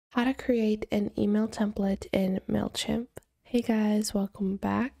How to create an email template in Mailchimp. Hey guys, welcome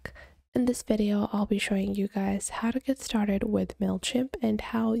back. In this video, I'll be showing you guys how to get started with Mailchimp and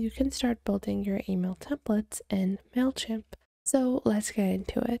how you can start building your email templates in Mailchimp. So let's get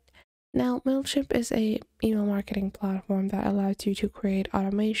into it. Now, Mailchimp is a email marketing platform that allows you to create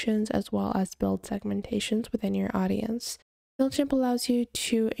automations as well as build segmentations within your audience. Mailchimp allows you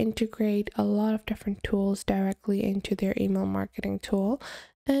to integrate a lot of different tools directly into their email marketing tool,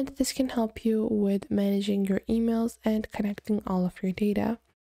 and this can help you with managing your emails and connecting all of your data.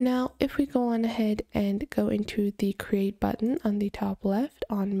 Now, if we go on ahead and go into the create button on the top left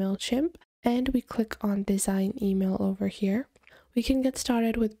on Mailchimp, and we click on design email over here, we can get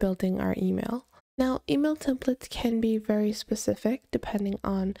started with building our email. Now, email templates can be very specific depending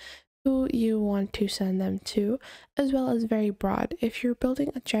on who you want to send them to, as well as very broad. If you're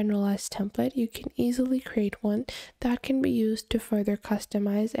building a generalized template, you can easily create one that can be used to further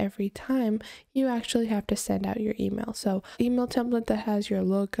customize every time you actually have to send out your email. So email template that has your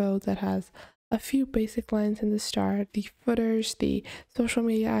logo, that has a few basic lines in the start, the footers, the social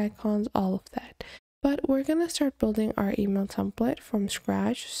media icons, all of that. But we're going to start building our email template from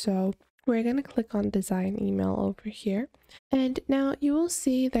scratch. So we're going to click on design email over here. And now you will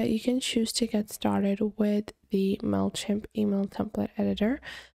see that you can choose to get started with the Mailchimp email template editor.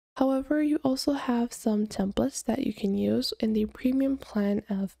 However, you also have some templates that you can use in the premium plan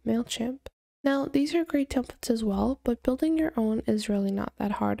of Mailchimp. Now, these are great templates as well, but building your own is really not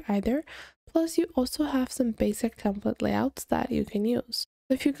that hard either. Plus, you also have some basic template layouts that you can use.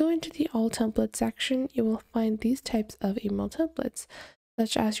 If you go into the all template section, you will find these types of email templates,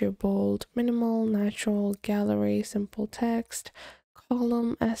 such as your bold, minimal, natural, gallery, simple text,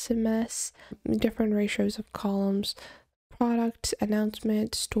 column, SMS, different ratios of columns, product,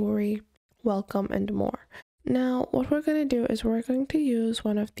 announcement, story, welcome, and more. Now, what we're going to do is we're going to use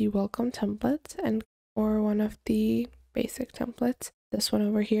one of the welcome templates or one of the basic templates, this one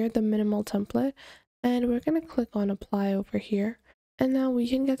over here, the minimal template, and we're going to click on apply over here. And now we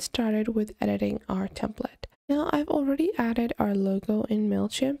can get started with editing our template. Now I've already added our logo in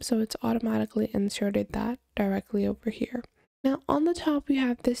Mailchimp, so it's automatically inserted that directly over here. Now on the top we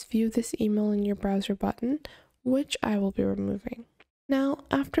have this view this email in your browser button, which I will be removing. Now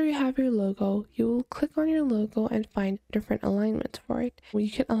after you have your logo, you will click on your logo and find different alignments for it. You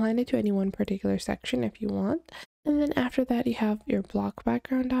can align it to any one particular section if you want. And then after that you have your block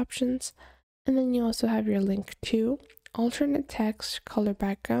background options. And then you also have your link to alternate text, color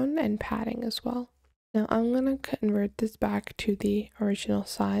background, and padding as well. Now I'm going to convert this back to the original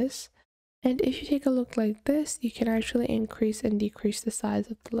size. And if you take a look like this, you can actually increase and decrease the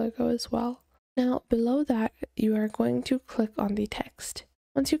size of the logo as well. Now below that, you are going to click on the text.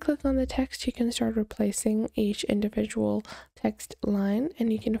 Once you click on the text, you can start replacing each individual text line,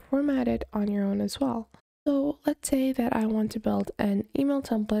 and you can format it on your own as well. So let's say that I want to build an email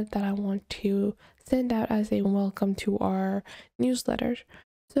template that I want to send out as a welcome to our newsletter.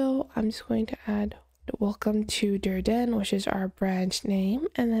 So I'm just going to add welcome to Durden, which is our brand name.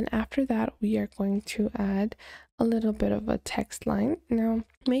 And then after that, we are going to add a little bit of a text line. Now,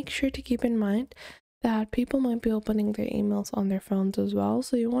 make sure to keep in mind that people might be opening their emails on their phones as well.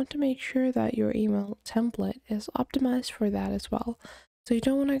 So you want to make sure that your email template is optimized for that as well. So you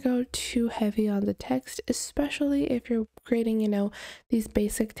don't want to go too heavy on the text, especially if you're creating, these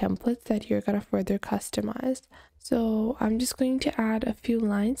basic templates that you're going to further customize. So I'm just going to add a few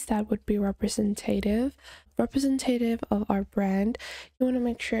lines that would be representative of our brand. You want to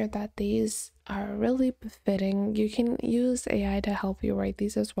make sure that these are really befitting. You can use AI to help you write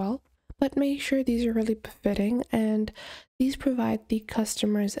these as well, but make sure these are really befitting and these provide the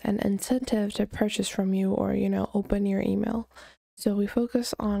customers an incentive to purchase from you or, open your email. So we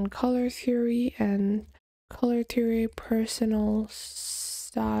focus on color theory, personal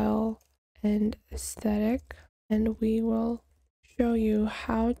style, and aesthetic. And we will show you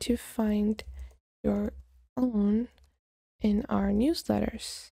how to find your own in our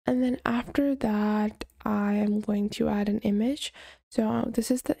newsletters. And then after that, I am going to add an image. So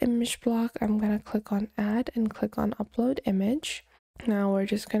this is the image block. I'm going to click on add and click on upload image. Now we're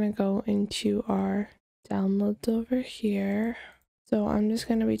just going to go into our downloads over here. So I'm just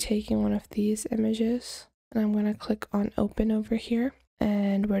going to be taking one of these images and I'm going to click on open over here,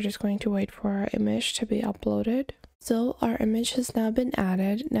 and we're just going to wait for our image to be uploaded. So our image has now been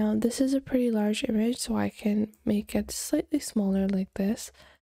added. Now this is a pretty large image, so I can make it slightly smaller like this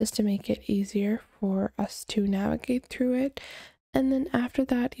just to make it easier for us to navigate through it. And then after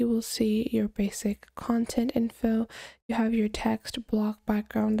that, you will see your basic content info. You have your text block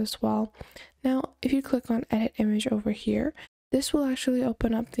background as well. Now, if you click on edit image over here, this will actually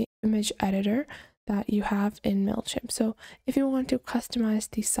open up the image editor that you have in Mailchimp. So if you want to customize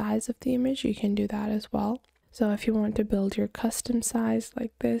the size of the image, you can do that as well. So if you want to build your custom size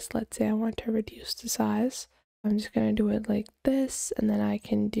like this, let's say I want to reduce the size, I'm just going to do it like this, and then I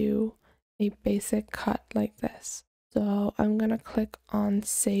can do a basic cut like this. So I'm going to click on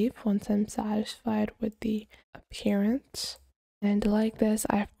save once I'm satisfied with the appearance. And like this,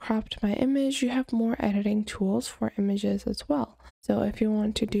 I've cropped my image. You have more editing tools for images as well. So if you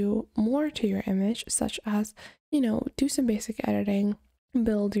want to do more to your image, such as, do some basic editing,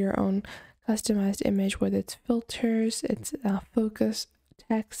 build your own customized image with its filters, its focus,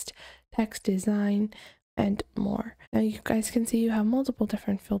 text design, and more. Now you guys can see you have multiple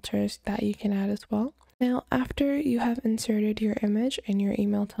different filters that you can add as well. Now, after you have inserted your image in your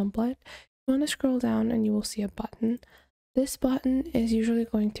email template, you want to scroll down and you will see a button. This button is usually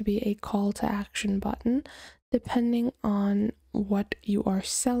going to be a call to action button, depending on what you are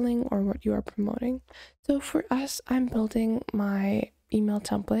selling or what you are promoting. So for us, I'm building my email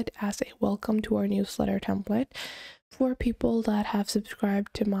template as a welcome to our newsletter template for people that have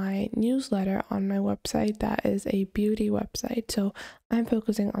subscribed to my newsletter on my website. That is a beauty website. So I'm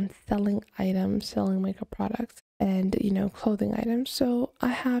focusing on selling items, selling makeup products, and clothing items. So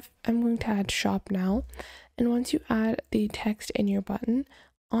I'm going to add shop now. And once you add the text in your button,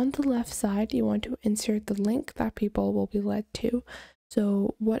 on the left side, you want to insert the link that people will be led to.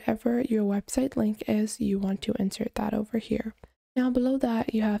 So whatever your website link is, you want to insert that over here. Now below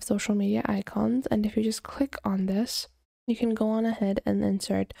that, you have social media icons. And if you just click on this, you can go on ahead and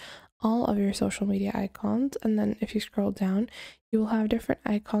insert all of your social media icons. And then if you scroll down, you will have different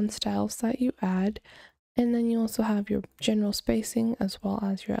icon styles that you add. And then you also have your general spacing as well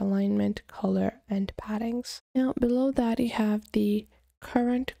as your alignment, color, and paddings. Now below that, you have the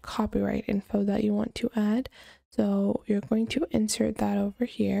current copyright info that you want to add. So you're going to insert that over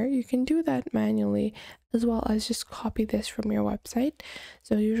here. You can do that manually as well as just copy this from your website.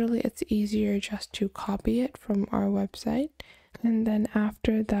 So usually it's easier just to copy it from our website. And then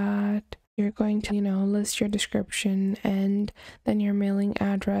after that, you're going to, list your description and then your mailing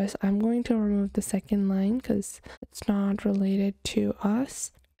address. I'm going to remove the second line because it's not related to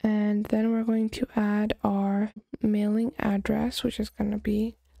us. And then we're going to add our mailing address, which is going to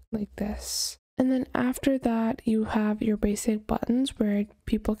be like this. And then after that, you have your basic buttons where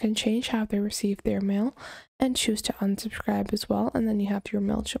people can change how they receive their mail and choose to unsubscribe as well. And then you have your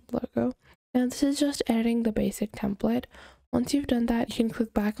Mailchimp logo. Now this is just editing the basic template. Once you've done that, you can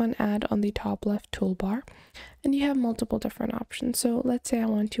click back on add on the top left toolbar and you have multiple different options. So let's say I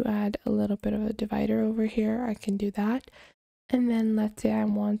want to add a little bit of a divider over here. I can do that. And then let's say I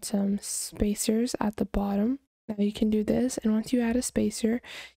want some spacers at the bottom. Now you can do this, and once you add a spacer,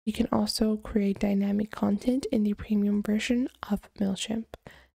 you can also create dynamic content in the premium version of Mailchimp.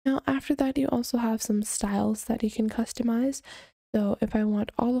 Now after that, you also have some styles that you can customize. So if I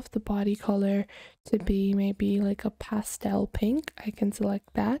want all of the body color to be maybe like a pastel pink, I can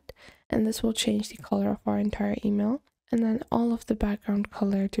select that, and this will change the color of our entire email. And then all of the background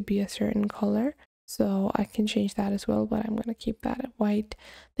color to be a certain color. So I can change that as well, but I'm going to keep that at white.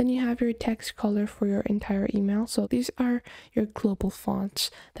 Then you have your text color for your entire email. So these are your global fonts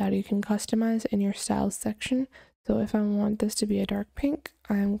that you can customize in your styles section. So if I want this to be a dark pink,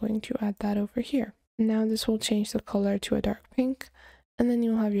 I'm going to add that over here. Now this will change the color to a dark pink. And then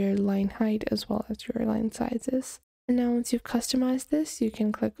you'll have your line height as well as your line sizes. And now once you've customized this, you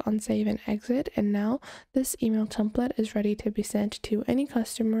can click on save and exit. And now this email template is ready to be sent to any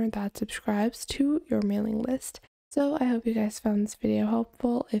customer that subscribes to your mailing list. So I hope you guys found this video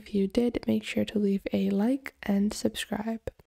helpful. If you did, make sure to leave a like and subscribe.